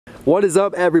What is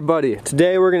up, everybody?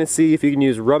 Today we're gonna see if you can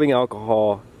use rubbing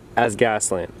alcohol as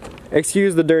gasoline.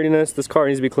 Excuse the dirtiness, this car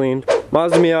needs to be cleaned.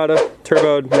 Mazda Miata,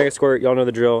 turboed, mega squirt, y'all know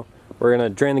the drill. We're gonna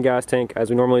drain the gas tank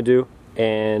as we normally do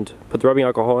and put the rubbing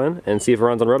alcohol in and see if it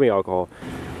runs on rubbing alcohol.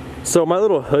 So my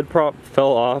little hood prop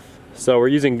fell off, so we're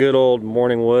using good old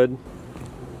morning wood.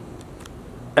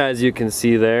 As you can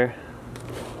see there.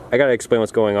 I gotta explain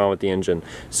what's going on with the engine.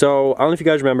 So, I don't know if you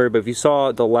guys remember, but if you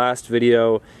saw the last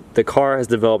video, the car has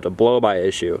developed a blow-by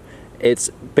issue. It's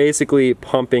basically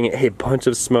pumping a bunch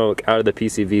of smoke out of the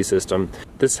PCV system.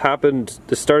 This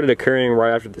started occurring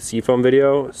right after the seafoam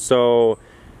video, so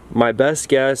my best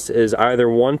guess is either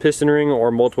one piston ring or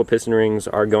multiple piston rings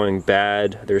are going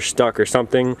bad, they're stuck or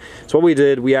something. So what we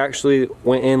did, we actually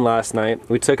went in last night,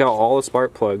 we took out all the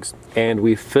spark plugs, and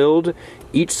we filled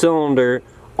each cylinder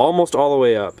almost all the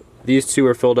way up. These two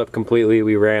were filled up completely,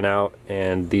 we ran out,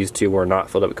 and these two were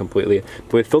not filled up completely.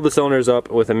 But we filled the cylinders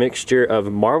up with a mixture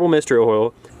of Marvel Mystery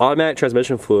Oil, automatic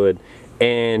transmission fluid,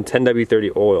 and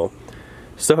 10W30 oil.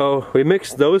 So we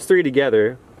mixed those three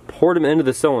together, poured them into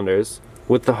the cylinders,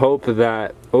 with the hope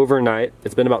that overnight,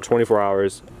 it's been about 24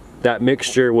 hours, that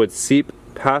mixture would seep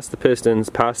past the pistons,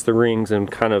 past the rings,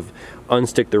 and kind of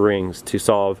unstick the rings to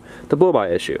solve the blow-by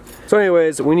issue. So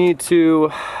anyways, we need to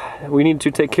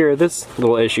take care of this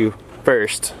little issue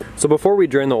first. So before we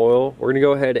drain the oil, we're gonna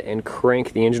go ahead and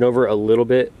crank the engine over a little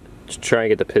bit to try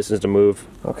and get the pistons to move.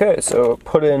 Okay, so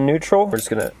put it in neutral. We're just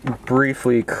gonna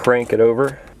briefly crank it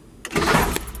over.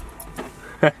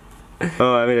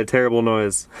 Oh, I made a terrible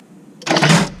noise.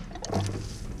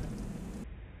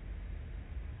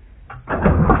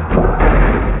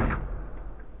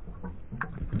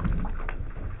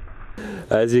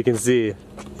 As you can see,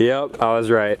 yep, I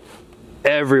was right.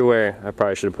 Everywhere. I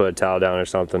probably should have put a towel down or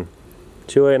something.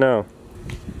 Too late now.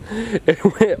 It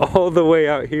went all the way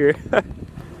out here.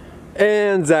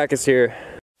 And Zach is here.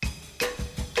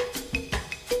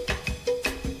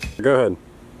 Go ahead.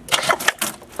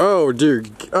 Oh,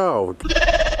 dude. Oh.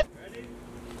 Ready?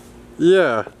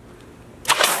 Yeah.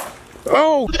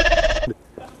 Oh!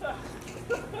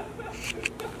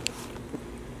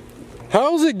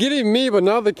 How's it getting me but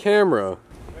not the camera?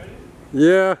 Ready?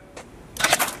 Yeah.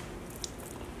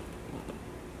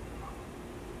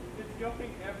 It's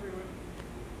going everywhere.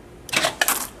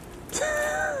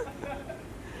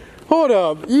 Hold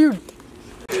up,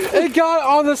 it got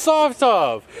on the soft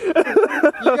top. You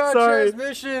got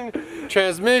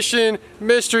transmission,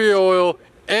 mystery oil,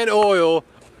 and oil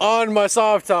on my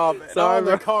soft top. And on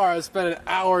the car, I spent an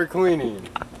hour cleaning.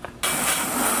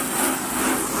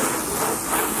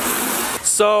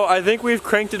 So I think we've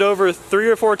cranked it over 3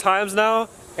 or 4 times now,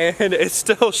 and it's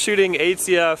still shooting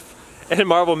ATF and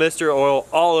Marvel Mystery Oil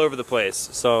all over the place.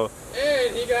 So.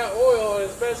 And he got oil in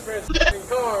his best friend's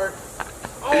car.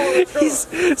 All over the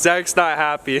truck. Zach's not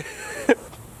happy.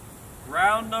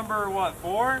 Round number what,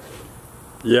 4?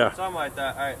 Yeah. Something like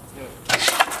that. Alright,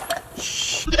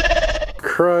 let's do it.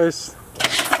 Christ.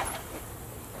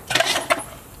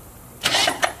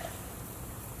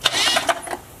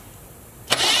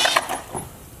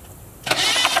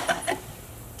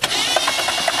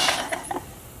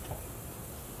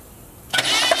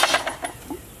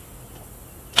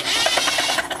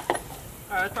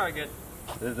 Alright, that's probably good.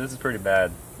 This is pretty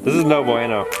bad. This is no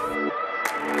bueno.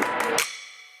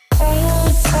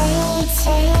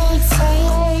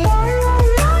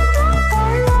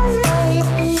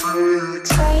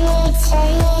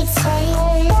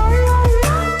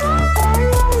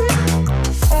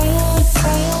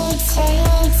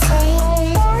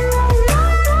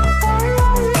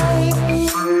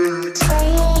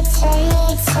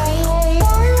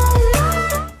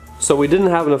 So we didn't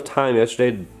have enough time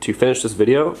yesterday to finish this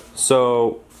video,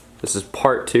 so this is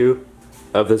part 2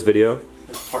 of this video.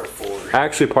 Part 4.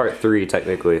 Actually part 3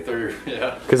 technically. Third,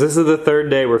 yeah. Because this is the 3rd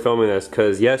day we're filming this,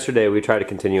 because yesterday we tried to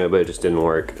continue it but it just didn't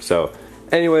work. So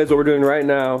anyways, what we're doing right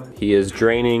now, he is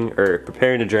draining, or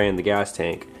preparing to drain the gas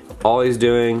tank. All he's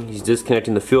doing, he's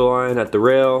disconnecting the fuel line at the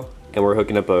rail, and we're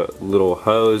hooking up a little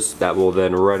hose that will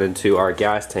then run into our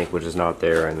gas tank, which is not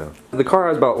there right now. The car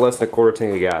has about less than a quarter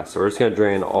tank of gas, so we're just gonna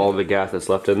drain all the gas that's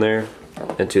left in there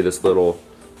into this little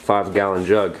 5-gallon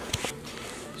jug.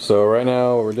 So right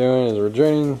now what we're doing is we're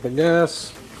draining the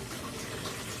gas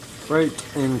right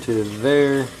into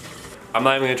there. I'm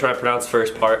not even gonna try to pronounce the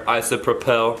first part.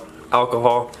 Isopropyl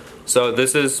alcohol. So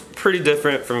this is pretty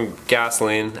different from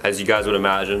gasoline, as you guys would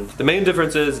imagine. The main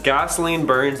difference is gasoline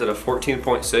burns at a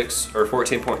 14.6 or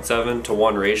 14.7 to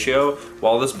 1 ratio,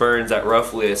 while this burns at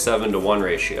roughly a 7 to 1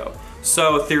 ratio.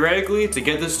 So theoretically, to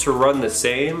get this to run the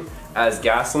same as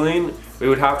gasoline, we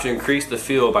would have to increase the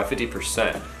fuel by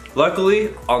 50%.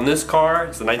 Luckily, on this car,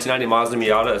 it's the 1990 Mazda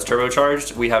Miata, it's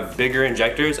turbocharged. We have bigger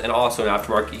injectors and also an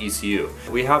aftermarket ECU.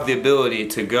 We have the ability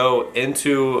to go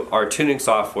into our tuning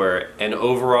software and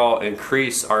overall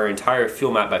increase our entire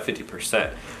fuel map by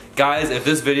 50%. Guys, if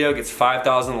this video gets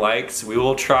 5,000 likes, we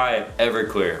will try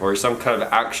Everclear or some kind of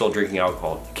actual drinking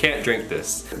alcohol. You can't drink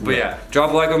this. But yeah,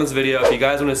 drop a like on this video. If you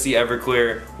guys want to see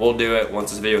Everclear, we'll do it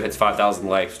once this video hits 5,000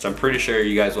 likes, which I'm pretty sure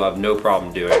you guys will have no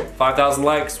problem doing. 5,000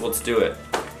 likes, let's do it.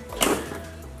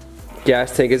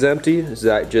 Gas tank is empty.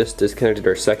 Zach just disconnected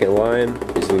our second line.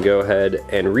 He's gonna go ahead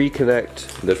and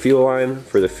reconnect the fuel line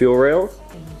for the fuel rail.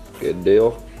 Good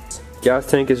deal. Gas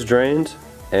tank is drained,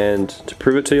 and to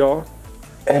prove it to y'all,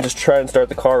 and just try and start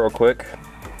the car real quick.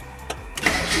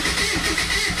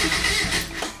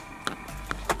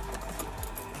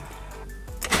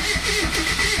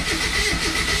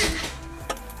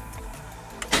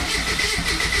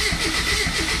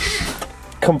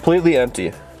 Completely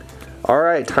empty.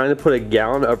 Alright, time to put a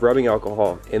gallon of rubbing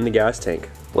alcohol in the gas tank.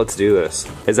 Let's do this.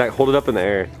 Is that, hold it up in the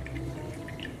air.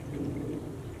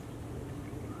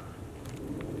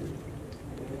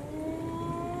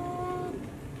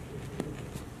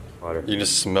 Water. You can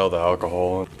just smell the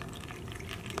alcohol.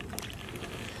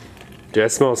 Dude,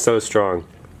 that smells so strong.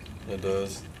 It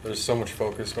does. There's so much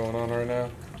focus going on right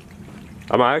now.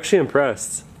 I'm actually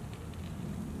impressed.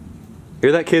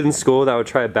 You're that kid in school that would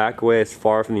try to back away as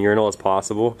far from the urinal as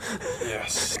possible.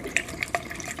 Yes.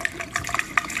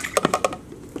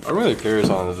 I'm really curious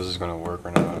on if this is gonna work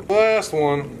or not. Last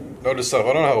one. Notice stuff.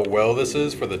 I don't know how well this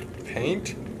is for the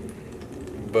paint,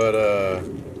 but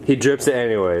he drips it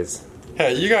anyways.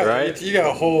 Hey, you got right? you got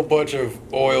a whole bunch of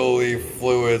oily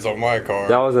fluids on my car.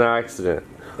 That was an accident.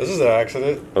 This is an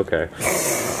accident. Okay.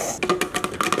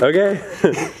 Okay.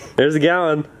 There's a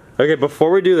gallon. Okay, before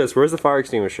we do this, where's the fire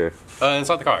extinguisher?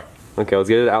 Inside the car. Okay, let's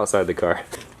get it outside the car.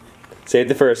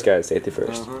 Safety first, guys. Safety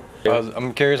first.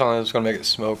 I'm curious on if it's gonna make it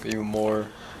smoke even more.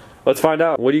 Let's find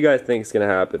out. What do you guys think is gonna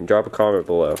happen? Drop a comment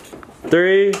below.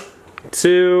 3,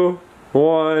 2,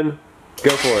 1, go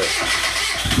for it.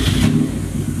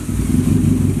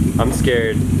 I'm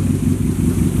scared. Wait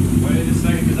a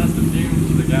second, because that's the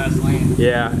fumes of the gasoline.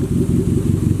 Yeah.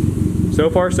 So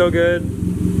far, so good.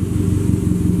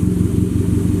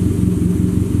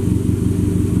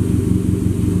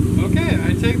 Okay,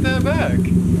 I take that back.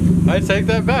 I take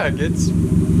that back. It's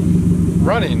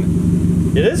running.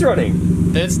 It is running.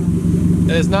 It's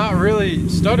not really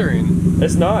stuttering.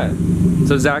 It's not.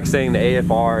 So Zach's saying the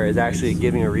AFR is actually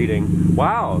giving a reading.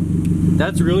 Wow.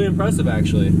 That's really impressive,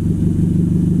 actually.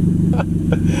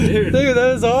 Dude,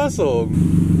 that is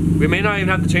awesome. we may not even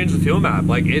have to change the fuel map.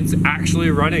 Like, it's actually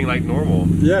running like normal.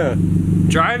 Yeah.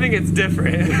 Driving, it's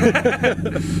different.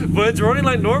 But it's running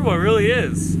like normal, it really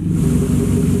is.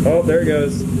 Oh, there it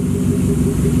goes.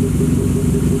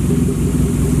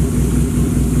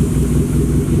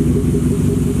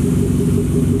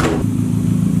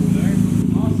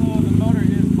 Also, the motor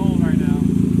is cold right now.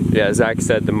 Yeah, Zach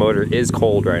said the motor is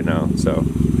cold right now, so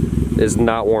it is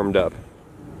not warmed up.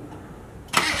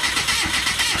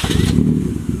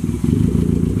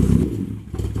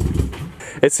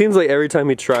 It seems like every time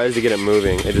he tries to get it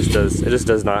moving, it just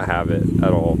does not have it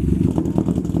at all.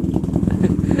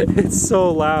 It's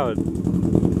so loud.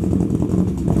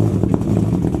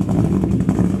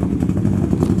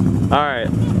 All right,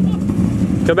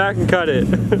 come back and cut it.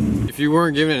 If you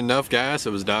weren't giving it enough gas, it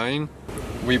was dying.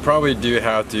 We probably do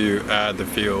have to add the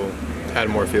fuel, add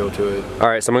more fuel to it. All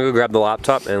right, so I'm gonna go grab the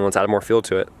laptop and let's add more fuel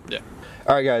to it. Yeah.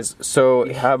 All right, guys, so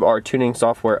we have our tuning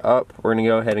software up. We're gonna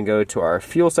go ahead and go to our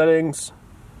fuel settings,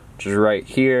 which is right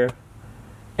here,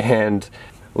 and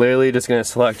literally just gonna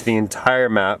select the entire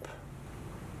map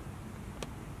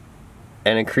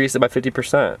and increase it by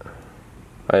 50%.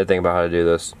 I didn't think about how to do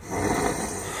this.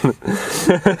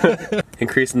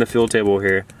 Increasing the fuel table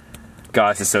here.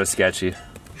 Gosh, it's so sketchy.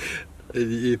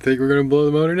 You think we're gonna blow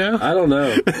the motor now? I don't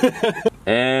know.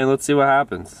 And let's see what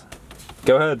happens.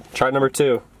 Go ahead, try number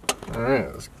 2. All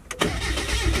right. Let's...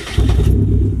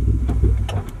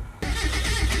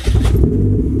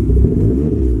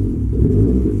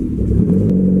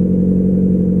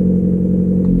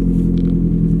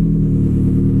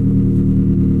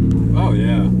 Oh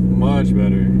yeah, much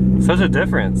better. Such a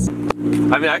difference.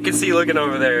 I mean, I can see looking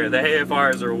over there, the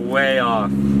AFRs are way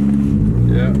off.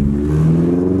 Yeah.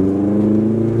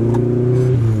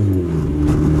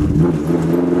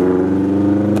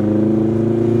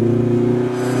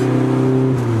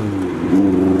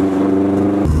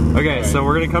 Okay, so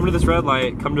we're gonna come to this red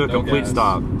light, come to a complete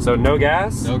stop. So no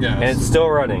gas? No gas. And it's still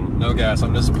running. No gas,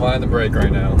 I'm just applying the brake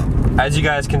right now. As you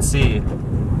guys can see,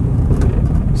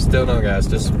 Still no gas,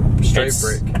 just straight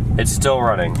brake. It's still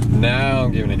running. Now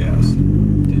I'm giving it gas.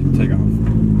 Take off.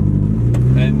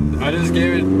 And I just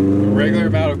gave it regular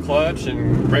amount of clutch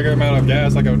and regular amount of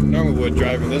gas like I normally would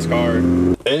driving this car.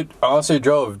 It honestly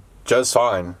drove just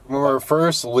fine. When we were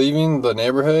first leaving the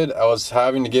neighborhood, I was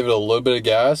having to give it a little bit of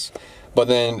gas, but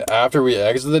then after we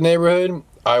exited the neighborhood,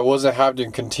 I wasn't having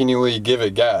to continually give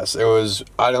it gas. It was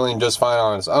idling just fine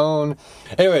on its own.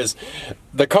 Anyways,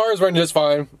 the car is running just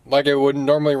fine, like it would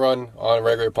normally run on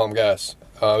regular pump gas.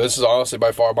 This is honestly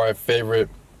by far my favorite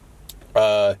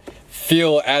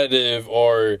fuel additive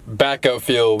or backup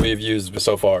fuel we've used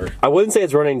so far. I wouldn't say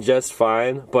it's running just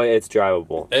fine, but it's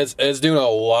drivable. It's doing a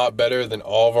lot better than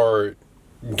all of our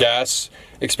gas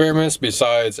experiments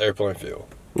besides airplane fuel.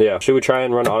 Yeah. Should we try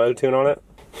and run auto tune on it?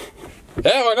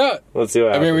 Yeah, why not? Let's see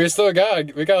what happens. I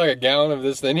mean, we got like a gallon of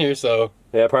this in here, so.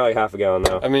 Yeah, probably like half a gallon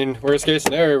now. I mean, worst case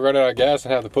scenario, run out of gas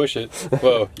and have to push it.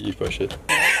 Well, you push it.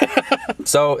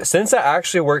 So since that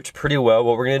actually worked pretty well,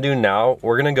 what we're gonna do now,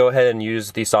 we're gonna go ahead and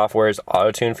use the software's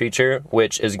auto tune feature,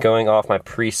 which is going off my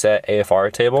preset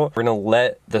AFR table. We're gonna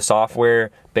let the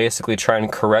software basically try and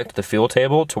correct the fuel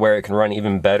table to where it can run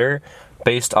even better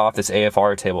based off this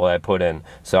AFR table that I put in.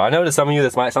 So I know to some of you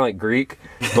this might sound like Greek,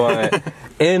 but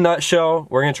in a nutshell,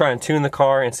 we're gonna try and tune the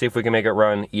car and see if we can make it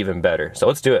run even better. So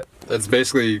let's do it. That's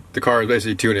basically, the car is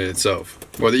basically tuning itself.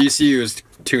 Well, the ECU is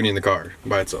tuning the car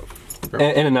by itself.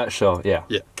 In a nutshell, yeah.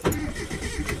 Yeah.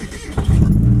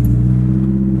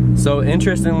 So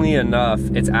interestingly enough,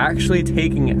 it's actually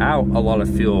taking out a lot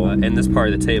of fuel in this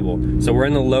part of the table. So we're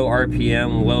in the low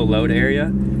RPM, low load area,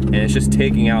 and it's just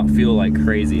taking out fuel like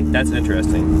crazy. That's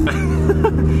interesting.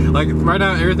 Like right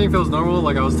now, everything feels normal.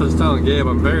 Like I was just telling Gabe,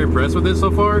 I'm very impressed with it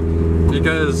so far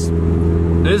because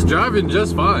it's driving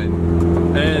just fine.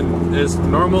 And it's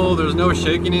normal, there's no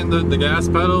shaking in the gas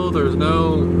pedal, there's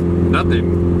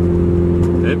nothing.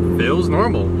 It feels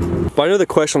normal. But I know the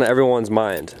question on everyone's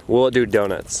mind, will it do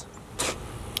donuts?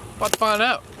 About to find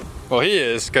out. Well, he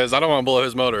is, because I don't want to blow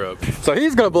his motor up. So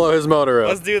he's going to blow his motor up.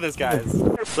 Let's do this, guys.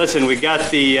 Listen, we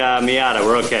got the Miata,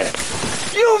 we're okay.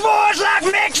 You boys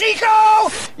like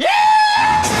Mexico?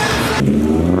 Yeah!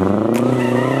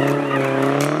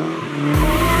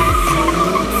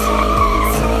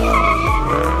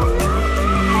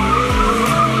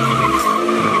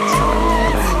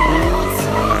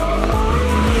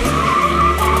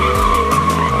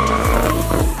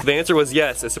 The answer was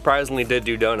yes, it surprisingly did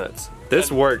do donuts.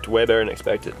 This worked way better than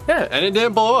expected. Yeah, and it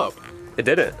didn't blow up. It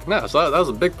didn't. No, so that was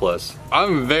a big plus.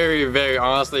 I'm very, very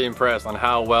honestly impressed on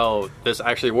how well this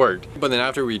actually worked. But then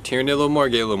after we tuned it a little more,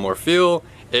 gave it a little more fuel,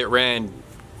 it ran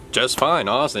just fine,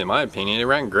 honestly, in my opinion. It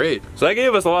ran great. So that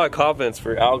gave us a lot of confidence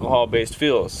for alcohol-based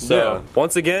fuels. So yeah.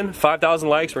 Once again, 5,000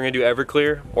 likes, we're gonna do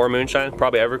Everclear or Moonshine,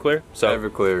 probably Everclear. So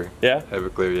Everclear. Yeah?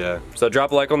 Everclear, yeah. So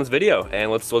drop a like on this video and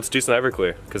let's do some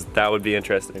Everclear, because that would be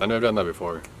interesting. I've never done that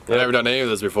before. Yeah. I've never done any of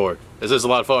this before. This is a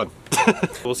lot of fun.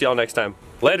 We'll see y'all next time.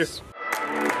 Later.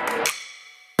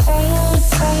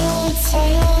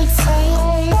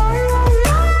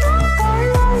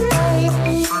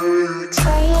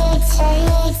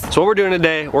 So what we're doing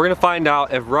today, we're gonna find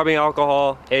out if rubbing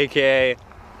alcohol, aka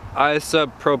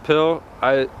isopropyl,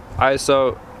 we're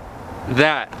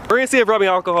gonna see if rubbing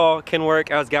alcohol can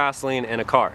work as gasoline in a car.